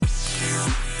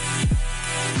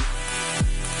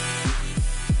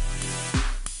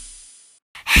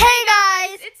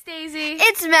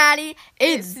It's Maddie.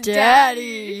 It's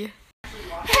Daddy.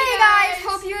 Hey guys,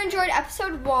 hope you enjoyed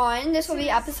episode 1. This will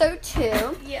be episode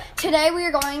 2. Yeah. Today we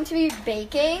are going to be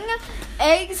baking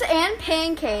eggs and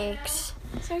pancakes.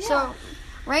 So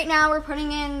right now we're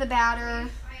putting in the batter.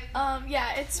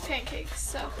 Yeah, it's pancakes.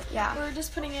 So Yeah. we're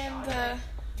just putting in the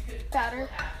batter,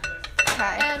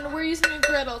 Okay. and we're using a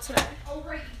griddle today.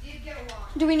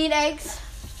 Do we need eggs?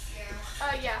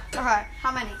 Yeah. Okay.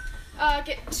 How many?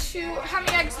 Get 2. How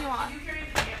many eggs do you want?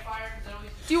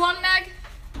 Do you want an egg?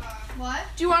 What?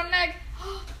 Do you want an egg?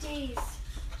 Days.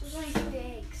 There's only 2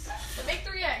 eggs. So make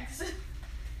 3 eggs.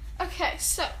 Okay,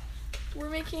 so we're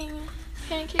making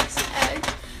pancakes and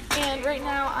eggs, and right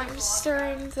now I'm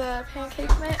stirring the pancake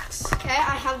mix, Okay,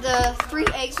 I have the 3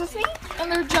 eggs with me.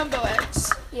 and they're jumbo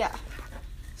eggs. Yeah.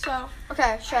 So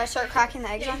Okay, should I start cracking the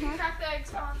eggs yeah, on you can here? crack the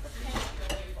eggs on the pan.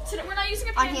 Today, we're not using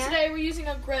a On pan here? today. We're using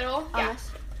a griddle. On Yeah. this?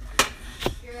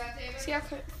 See how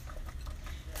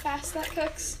fast that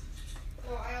cooks?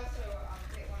 Ooh.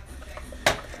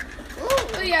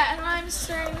 Oh yeah, and I'm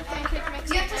stirring the pancake mix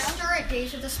You right have to now. stir it,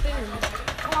 Days, with a spoon.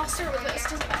 Oh, I'll stir with this.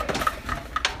 Doesn't matter.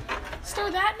 Stir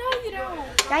that? No, you don't.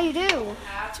 Yeah, you do.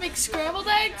 To make scrambled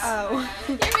eggs? Oh.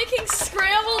 You're making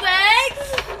scrambled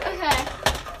eggs? Okay.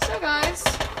 So guys,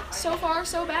 so far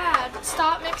so bad.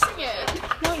 Stop mixing it.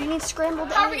 No, you need scrambled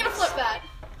eggs. How are we gonna flip that?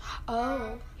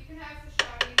 Oh.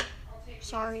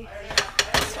 Sorry.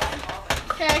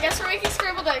 Okay, I guess we're making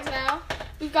scrambled eggs now.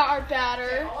 We've got our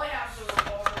batter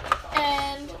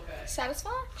and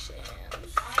satisfaction.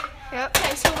 Yep.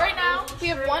 Okay, so right now we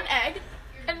have 1 egg,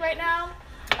 and right now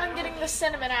I'm getting the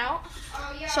cinnamon out.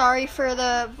 Sorry for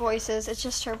the voices. It's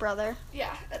just her brother.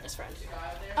 Yeah, and his friend.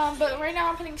 But right now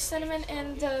I'm putting cinnamon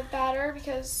in the batter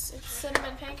because it's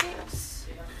cinnamon pancakes.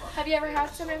 Have you ever had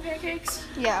cinnamon pancakes?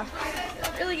 Yeah.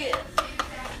 Really good.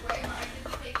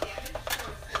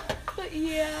 But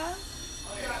yeah.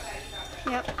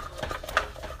 Yep.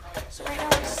 So right now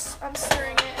I'm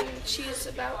stirring it, and she's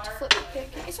about to flip the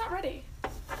pancake. It's not ready.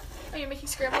 Oh, you're making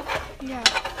scrambled? Yeah.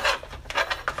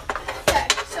 Okay,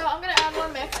 so I'm gonna add more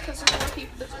mix because there's more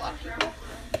people. There's a lot of people.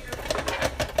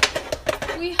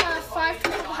 We have 5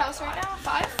 people in the house right now.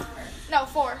 5? No,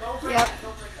 4. Yep.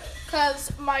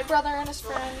 Because my brother and his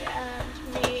friend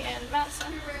and me and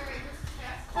Madison.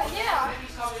 But yeah,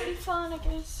 it's pretty fun, I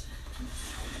guess.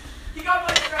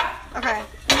 Okay.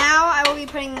 Now I will be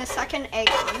putting the second egg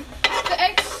on. The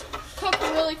eggs cook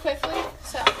really quickly,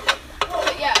 so.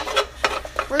 But yeah,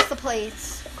 Where's the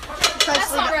plates? Should I that's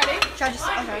just leave not it? ready. Should I just?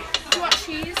 Okay. Do you want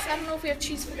cheese? I don't know if we have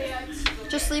cheese for the eggs.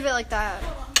 Just leave it like that.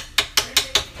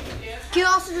 Can you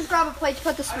also just grab a plate to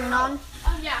put the spoon on?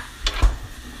 Yeah.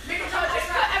 Just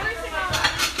put everything on.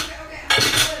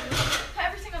 Put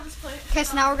everything on this plate. Okay,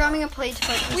 so now we're grabbing a plate to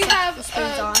put the, We have the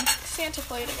spoons on. Santa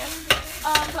plate again.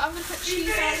 But I'm gonna put cheese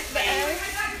on the egg.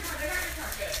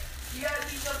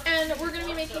 And we're gonna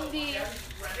be making the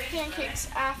pancakes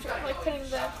after, like putting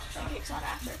the pancakes on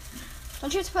after.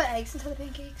 Don't you have to put eggs into the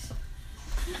pancakes?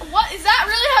 What? Is that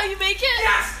really how you make it?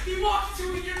 Yes, he walked to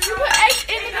your You put eggs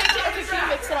in the pancake. Okay, can you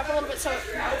mix it up a little bit so it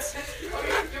melts? Can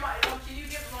you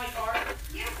give my card?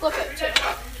 Flip it too.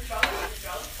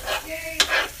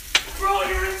 Bro,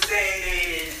 you're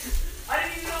insane! I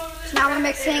didn't even know it was Now we're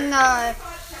mixing the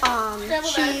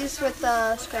Scrambled cheese with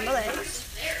the scrambled eggs.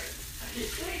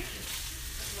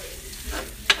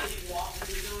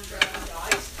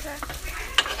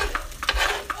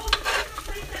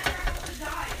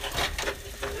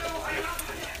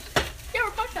 Yeah,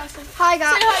 we're podcasting. Hi Say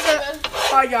guys. hi, David.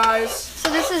 Hi, guys. So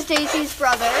this is Daisy's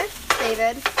brother,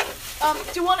 David.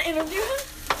 Do you want to interview him?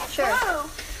 Sure. Hello.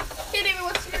 Hey, David,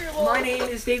 what's your little... My name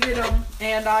is David,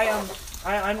 and I'm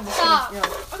just Stop. gonna,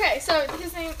 Okay, so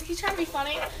his name, he's trying to be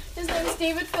funny. His name is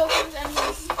David Filkins, and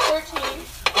he's 13.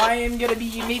 I am gonna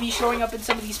be maybe showing up in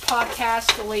some of these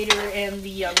podcasts later in the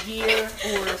year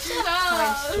or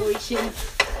time situation.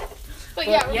 But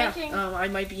yeah, we're yeah, making... I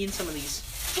might be in some of these.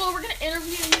 well, we're going to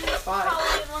interview you. Bye.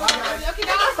 Probably in one of Bye, the- guys. Okay,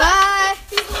 guys. Bye.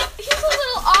 He's a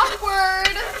little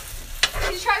awkward.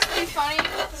 He tries to be funny,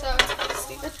 so it's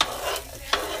stupid.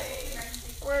 Okay.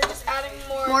 We're just adding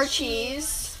More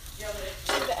cheese.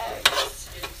 to the eggs.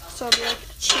 So it'll be like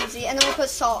cheesy, and then we'll put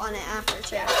salt on it after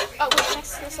too. Oh, wait,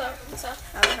 mix this up and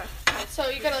stuff. Okay. So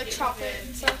you gotta like chop it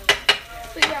and stuff.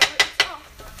 But yeah,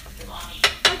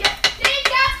 okay. Dang,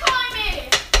 Dad's calling me!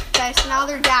 Okay, so now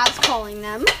their dad's calling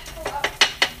them.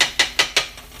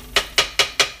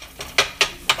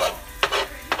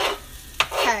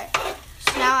 Okay,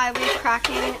 so now I will be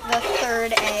cracking the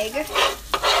third egg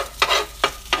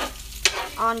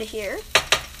onto here.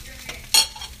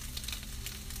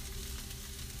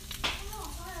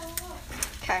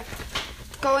 Okay.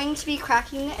 going to be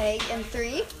cracking the egg in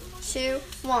 3, 2,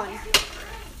 1.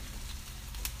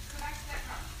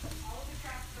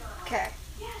 Okay.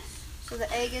 So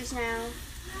the egg is now.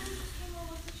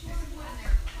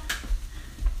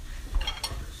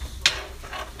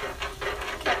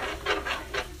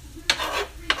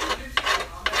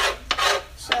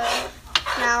 So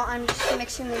now I'm just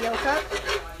mixing the yolk up.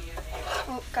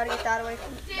 Oh, gotta get that away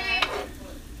from that.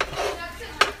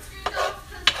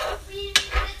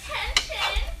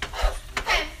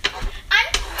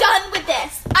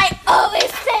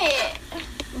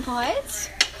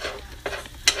 What?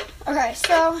 Okay,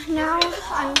 so now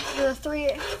I'm the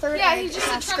third Yeah, egg he just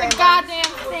now turned the scrambled. goddamn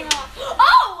thing off.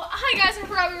 Oh! Hi guys, I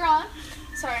forgot we were on.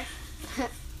 Sorry.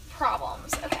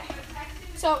 Problems. Okay.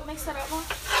 So, mix that up more.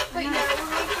 But yeah, we're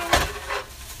making...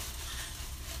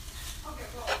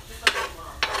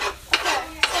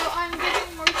 Okay, so I'm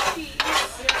getting more cheese.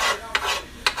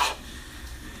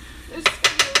 This is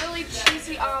going to be a really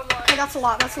cheesy omelet. Okay, that's a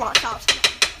lot. Stop.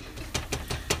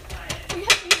 You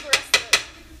have to use the rest of it.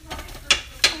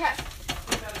 Okay.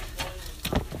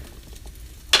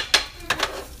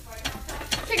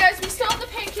 Okay guys, we still have the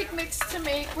pancake mix to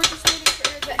make. We're just waiting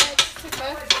for the eggs to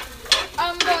cook.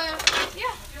 But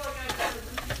yeah.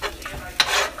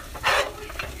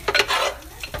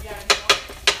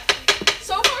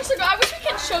 So far so good. I wish we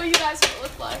could show you guys what it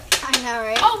looked like. I know,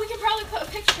 right? Oh, we can probably put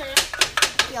a picture.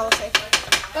 Yeah, we'll see.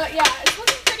 But yeah, it's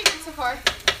looking pretty good so far.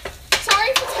 Sorry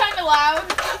if it's kind of loud.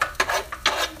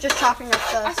 Just chopping up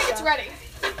the I think it's stuff. ready.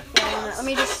 Yeah, let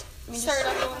me just Stir it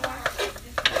up a little more.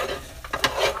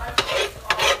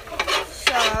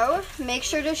 So, make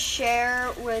sure to share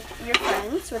with your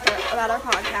friends about our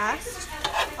podcast.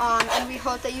 And we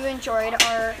hope that you enjoyed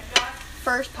our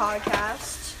first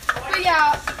podcast. But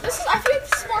yeah, I feel like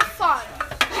this is more fun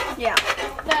Yeah.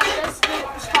 than just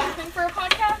talking for a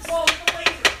podcast.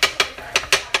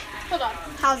 Hold on.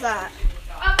 How's that?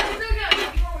 It's really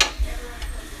good.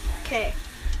 Okay.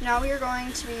 Now we are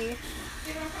going to be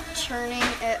turning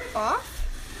it off.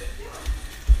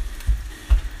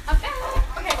 I'm back.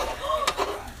 Okay.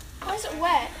 Why is it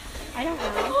wet? I don't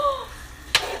know.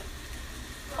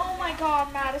 Oh my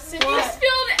god, Madison. What? You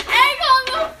spilled egg on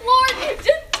the floor and you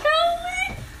didn't tell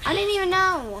me. I didn't even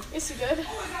know. Yes, you did.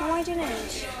 No, I didn't.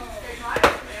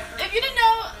 If you didn't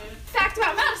know, fact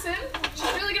about Madison,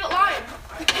 she's really good at lying.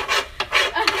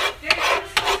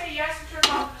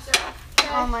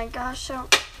 Oh my gosh, so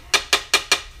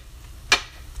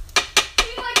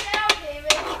He's like now,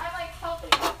 David. I'm like helping.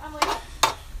 I'm like,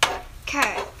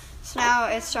 okay. So now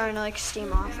it's starting to like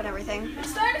steam off and everything.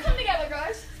 it's starting to come together,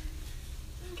 guys.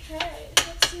 Okay,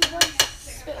 let's see what's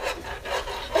spilled.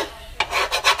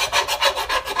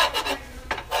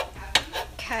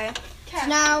 Okay. So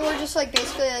now we're just like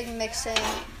basically like mixing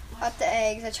up the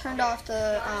eggs. I turned off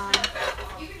the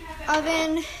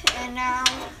oven, and now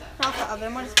not the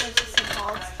oven. What is this thing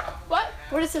called? What?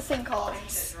 What is this thing called?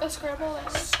 A scrambled egg.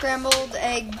 Scrambled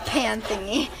egg pan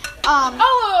thingy.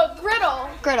 Oh, a griddle.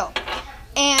 Griddle.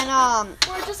 And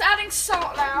We're just adding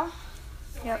salt now.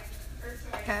 Yep.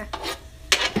 Okay.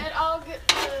 And I'll get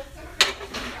the...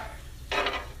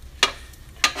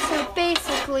 So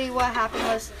basically, what happened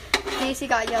was Casey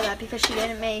got yelled at because she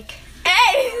didn't make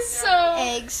eggs. So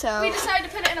eggs. So we decided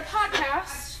to put it in a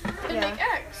podcast and Yeah. make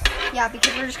eggs. yeah,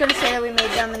 because we're just gonna say that we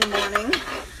made them in the morning.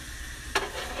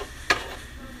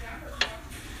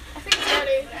 I think it's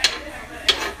ready.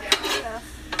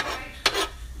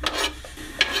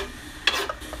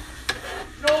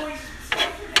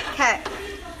 Okay.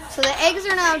 So the eggs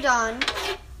are now done.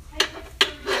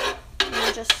 And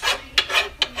we're just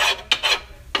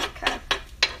okay.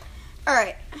 All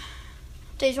right.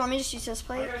 Daisy, you want me to just use this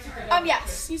plate?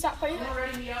 Yes. Use that plate.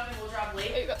 Already in the oven, we'll drop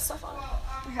late. Oh, you got stuff on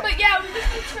it. But yeah, we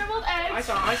just made scrambled eggs. I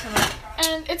saw.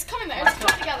 And it's coming there. It's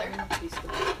coming together.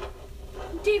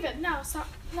 David, no, stop.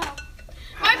 No.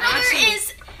 My brother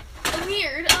is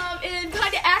weird and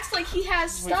kind of acts like he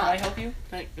has Wait, can I stuff. help you?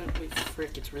 Wait,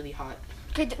 frick, it's really hot.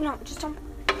 Okay, no, just don't.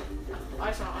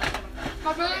 I saw.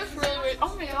 My brother is really weird.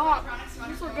 Oh my god.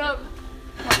 These are good.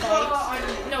 What, the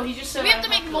eggs? No, he just said We have to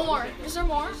make more. Is there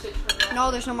more? No,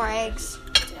 there's no more eggs.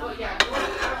 Okay.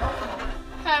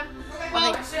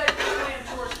 Well,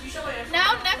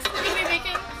 now next we're going to be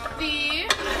making the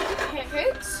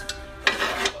pancakes.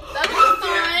 That'll be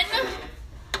fun.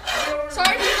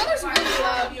 Sorry, my brother's really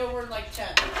loud. Over in like 10.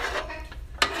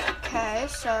 Okay,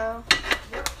 so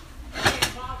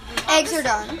eggs are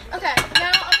done. Okay,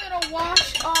 now I'm going to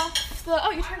wash off the...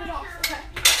 Oh, you turned it off. Okay.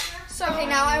 So, Okay,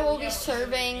 now I will be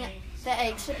serving the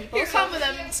eggs to people. here, come with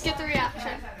them and just get the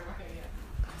reaction.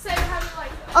 Say how you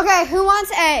like them. Okay, who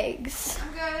wants eggs?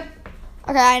 I'm good.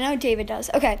 Okay, I know David does.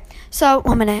 Okay, so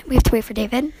 1 minute. We have to wait for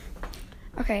David.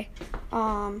 Okay.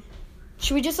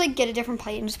 Should we just like get a different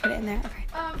plate and just put it in there?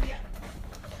 Okay. Yeah.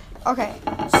 Okay.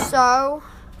 So.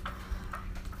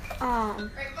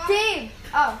 Dave.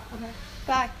 Oh. Okay.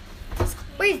 Bye.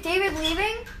 Wait, is David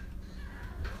leaving?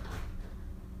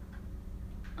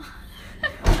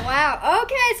 Wow.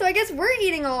 Okay, so I guess we're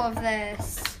eating all of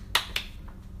this.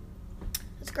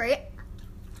 That's great.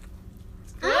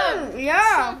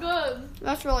 Yeah. So good.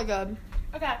 That's really good.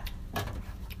 Okay.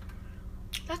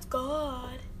 That's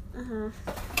good. Mhm.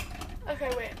 Okay,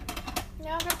 wait.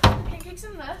 Now I'm gonna put the pancakes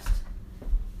in this.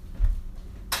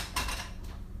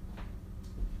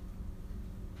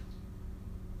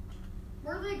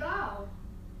 Where'd they go?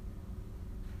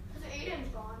 Because Aiden's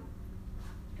gone.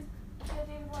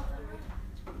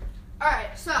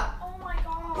 Alright, so. Oh my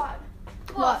god.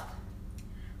 Look. What?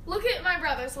 Look at my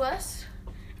brother's list.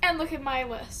 And look at my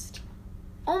list.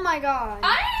 Oh my god.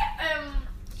 I am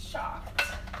shocked.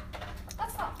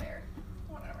 That's not fair.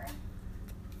 Whatever.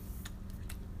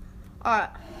 Alright.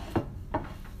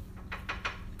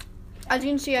 As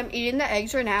you can see, I'm eating the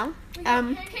eggs right now. We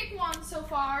got pancake 1 so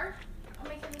far. I'm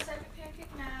making the second pancake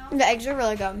now. The eggs are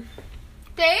really good.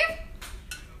 Dave?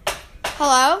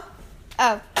 Hello?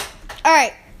 Oh.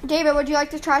 Alright. David, would you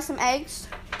like to try some eggs?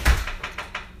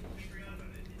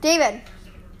 David.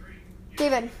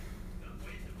 David.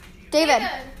 David.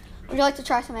 Would you like to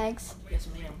try some eggs? Yes,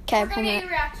 ma'am. Okay, We're 1 gonna get minute.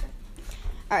 your reaction.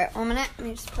 Alright, 1 minute. Let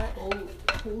me just put. Oh,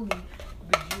 holy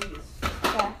bejesus.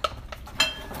 Yeah.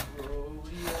 Bro,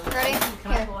 Ready?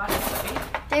 Can I Here. pull out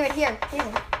a David, here.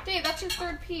 David. Dave, that's your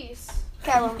third piece.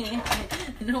 Okay, well.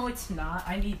 No, it's not.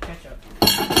 I need ketchup.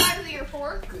 Out of your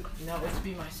fork. No, it's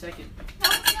be my second. No,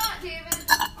 it's not, David.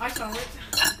 I saw it.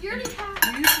 You already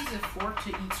have. We use a fork to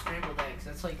eat scrambled eggs.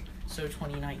 That's like so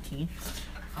 2019.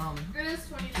 It is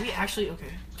 20. We actually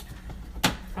okay.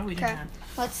 Probably didn't Okay. have.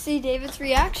 Let's see David's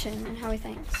reaction and how he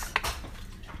thinks.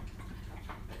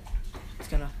 It's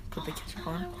gonna put the ketchup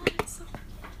on.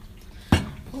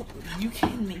 Oh, you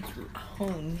can make your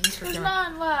own. These are There's gonna.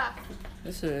 none left.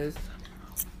 This is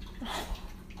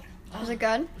Is it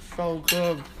good? so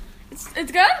good. It's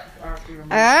good?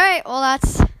 Alright, well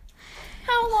that's.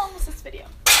 How long was this video?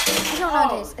 I don't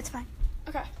know, Days. It's fine.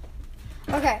 Okay.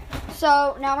 Okay,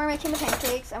 so now we're making the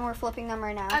pancakes and we're flipping them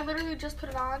right now. I literally just put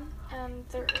it on and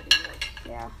they're already like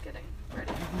Yeah. getting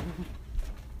ready.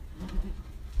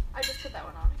 I just put that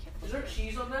one on. I can't. Is there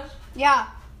cheese on this? Yeah.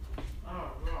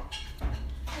 Oh, no.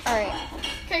 Alright.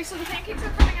 Okay, so the pancakes are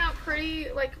coming out pretty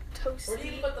like toasty. Where do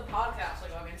you put the podcast?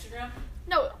 Like on Instagram?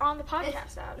 No, on the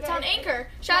podcast app. It's on Anchor.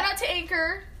 Shout out to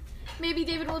Anchor. Maybe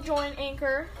David will join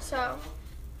Anchor. So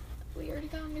we already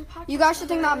got a new podcast. You guys should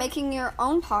think about making your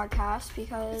own podcast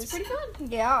because. It's pretty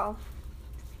good. Yeah.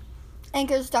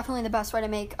 Anchor's definitely the best way to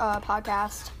make a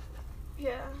podcast.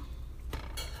 Yeah.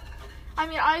 I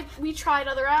mean, we tried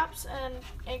other apps and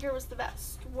Anchor was the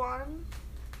best one.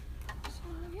 So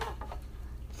yeah.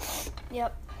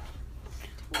 Yep.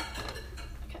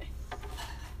 Okay.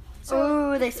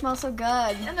 So Ooh, they smell so good.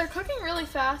 and they're cooking really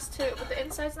fast too, but the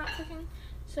inside's not cooking.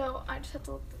 So I just have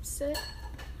to let them sit.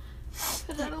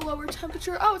 Put it at a lower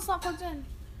temperature. Oh, it's not plugged in.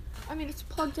 I mean, it's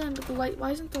plugged in, but the light.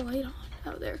 Why isn't the light on?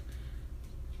 Oh, there.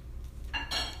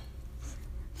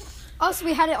 Also,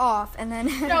 we had it off and then.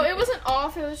 No, it wasn't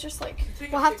off. It was just like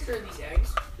Take We'll a have picture of these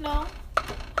eggs. no.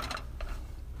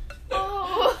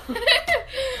 Oh.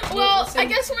 Well, I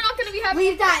guess we're not gonna be having.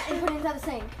 Leave that and put it into the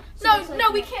sink.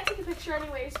 No, we can't take a picture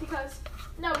anyways because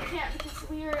no, we can't because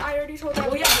I already told them.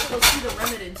 Oh yeah, we'll see the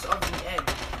remnants of the egg.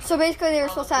 So basically, they were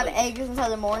supposed to have eggs until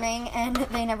the morning, and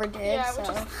they never did. Yeah, so. which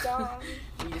is dumb.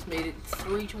 We just made it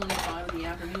 3:25 in the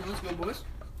afternoon. Let's go, boys.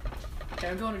 Okay,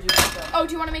 I'm going to do that. Oh,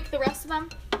 do you want to make the rest of them?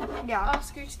 Yeah. I'll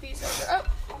scooch these over.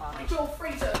 Oh, Joe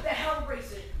Fraser, the hell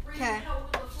race it. Okay.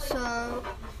 So.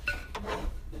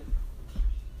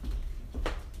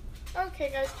 okay,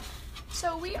 guys.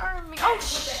 So we are making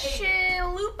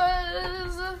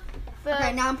chalupas.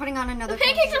 Okay, now I'm putting on another. The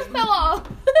pancakes just fell off.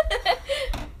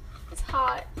 It's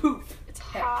hot. Poof. It's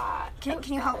hot. Can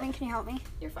you help me? Can you help me?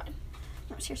 You're fine.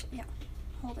 No, seriously. Yeah.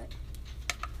 Hold it.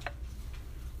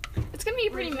 It's gonna be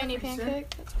a pretty Where's mini that reset? pancake.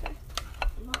 That's okay.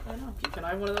 I know. Can I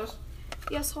have one of those?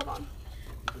 Yes, hold on.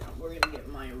 No, we're gonna get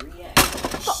my reaction.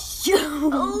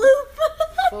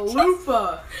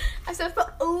 Falupa. I said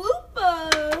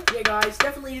falupa. Yeah, guys,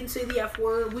 definitely didn't say the F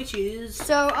word, which is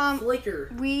So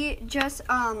flicker. we just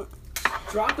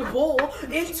Drop the bowl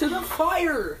into the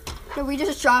fire. so we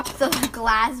just dropped the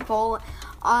glass bowl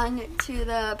onto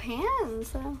the pan.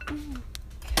 So.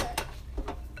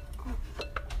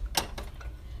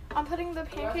 I'm putting the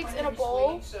pancakes in a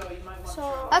bowl.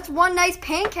 So That's one nice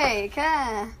pancake.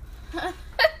 Yeah.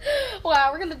 wow,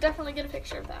 we're gonna definitely get a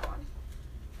picture of that one.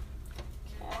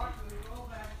 Okay.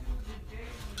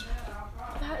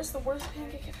 That is the worst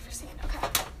pancake I've ever seen. Okay.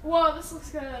 Whoa, this looks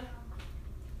good.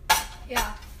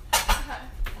 Yeah. Okay.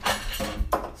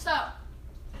 So,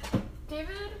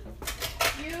 David,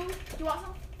 you want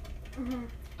some? Mhm.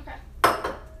 Okay.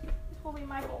 This will be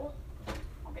my bowl.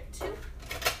 I'll get 2.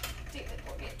 David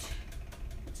will get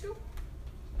 2.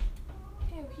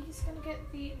 Ew, he's gonna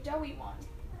get the doughy one.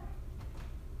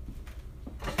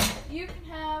 You can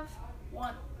have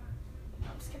 1. No,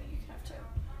 I'm just kidding. You can have 2.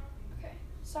 Okay.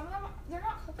 Some of them, they're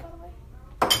not cooked all the way.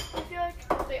 I feel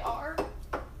like they are.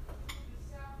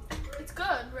 It's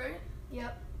good, right?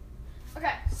 Yep.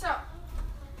 Okay, so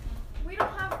we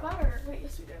don't have butter. Wait,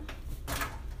 yes we do.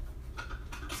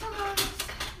 So guys,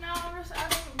 now we're just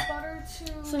adding butter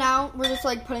to. So now we're just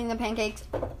like putting the pancakes.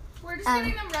 We're just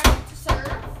getting them ready to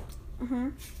serve.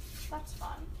 Mhm. That's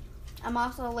fun. I'm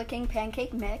also licking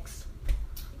pancake mix.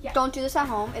 Yeah. Don't do this at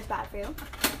home. It's bad for you.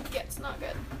 Yeah, it's not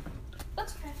good.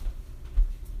 That's okay.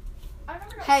 I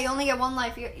remember. Hey, you only get one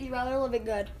life. You'd rather live it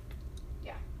good.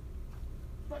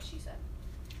 What she said.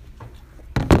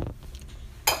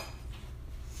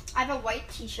 I have a white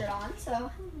t-shirt on, so.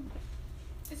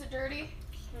 Is it dirty?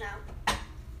 No.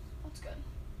 That's good.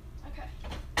 Okay.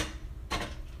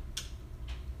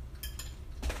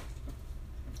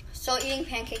 Still eating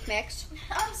pancake mix.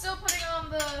 I'm still putting on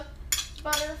the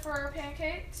butter for our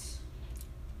pancakes.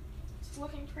 It's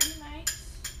looking pretty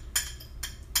nice.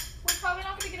 We're probably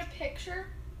not going to get a picture,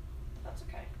 but that's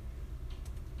okay.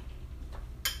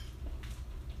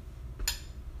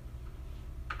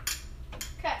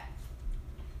 Okay.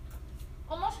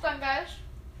 Almost done, guys.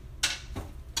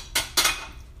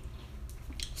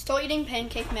 Still eating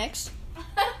pancake mix.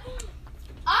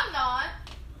 I'm not.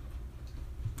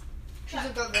 She's a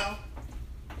good girl.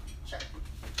 Sure. Do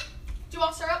you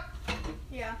want syrup?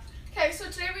 Yeah. Okay, so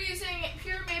today we're using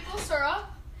pure maple syrup,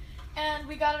 and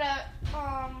we got it at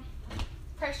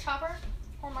Price Chopper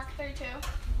or Market 32.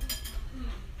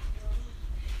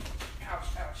 Ouch,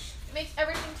 ouch. It makes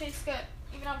everything taste good,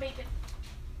 even on bacon.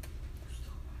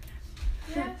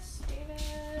 Yes,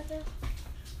 David.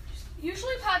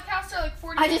 Usually podcasts are like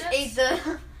 40 I minutes. just ate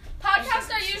the.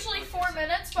 Podcasts are usually 4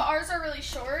 minutes, but ours are really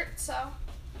short, so.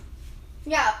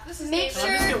 Yeah. This is Make David. Can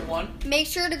I just sure. get one? Make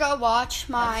sure to go watch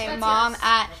my That's mom yours.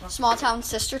 at Small Town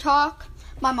Sister Talk.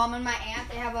 My mom and my aunt,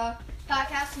 they have a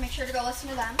podcast. Make sure to go listen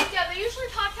to them. Yeah, they usually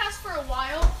podcast for a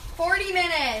while. 40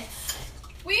 minutes.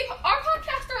 Our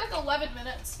podcasts are like 11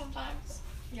 minutes sometimes.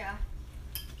 Yeah.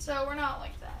 So we're not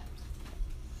like that.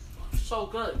 So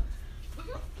good.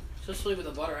 Mhm. Especially with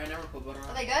the butter. I never put butter Are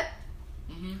on. they good?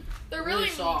 Mm-hmm. They're Really really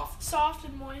soft. soft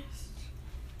and moist.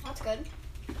 That's good.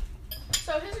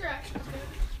 So his reaction is good.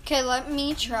 Okay, let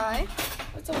me try.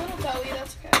 It's a little doughy,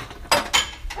 that's okay.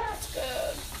 That's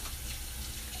good.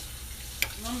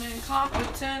 I'm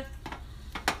incompetent.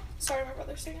 Sorry, my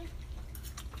brother's singing.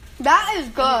 That is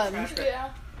good. Trash it. Yeah.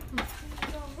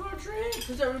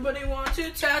 Because everybody wants to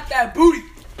tap that booty.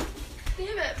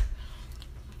 Damn it.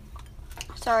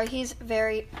 Sorry, he's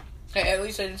very. Hey, at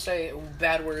least I didn't say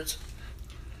bad words.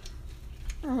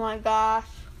 Oh my gosh.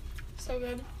 So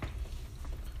good.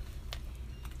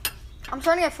 I'm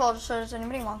starting to get full. So does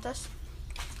anybody want this?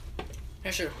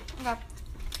 Yeah, sure. Okay.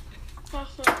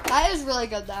 Awesome. That is really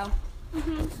good though.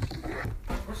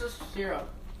 Where's this syrup?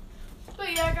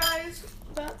 But yeah, guys,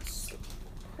 that's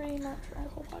pretty much our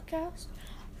whole podcast.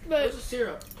 But Where's the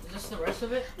syrup? Is this the rest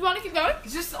of it? you want to keep going?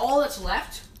 Is this all that's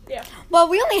left? Yeah. Well,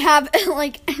 we only have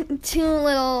like 2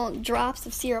 little drops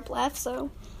of syrup left,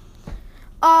 so.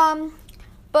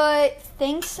 But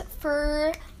thanks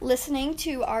for listening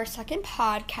to our second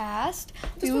podcast.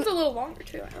 This one's a little longer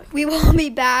too. I like. We will be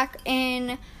back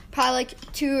in probably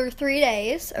like 2 or 3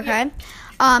 days, okay?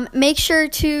 Make sure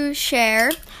to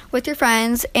share with your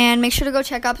friends and make sure to go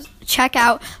check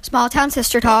out Small Town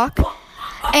Sister Talk.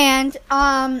 And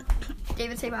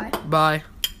David, say bye. Bye.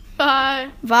 Bye.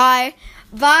 Bye.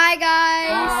 Bye,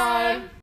 guys. Bye.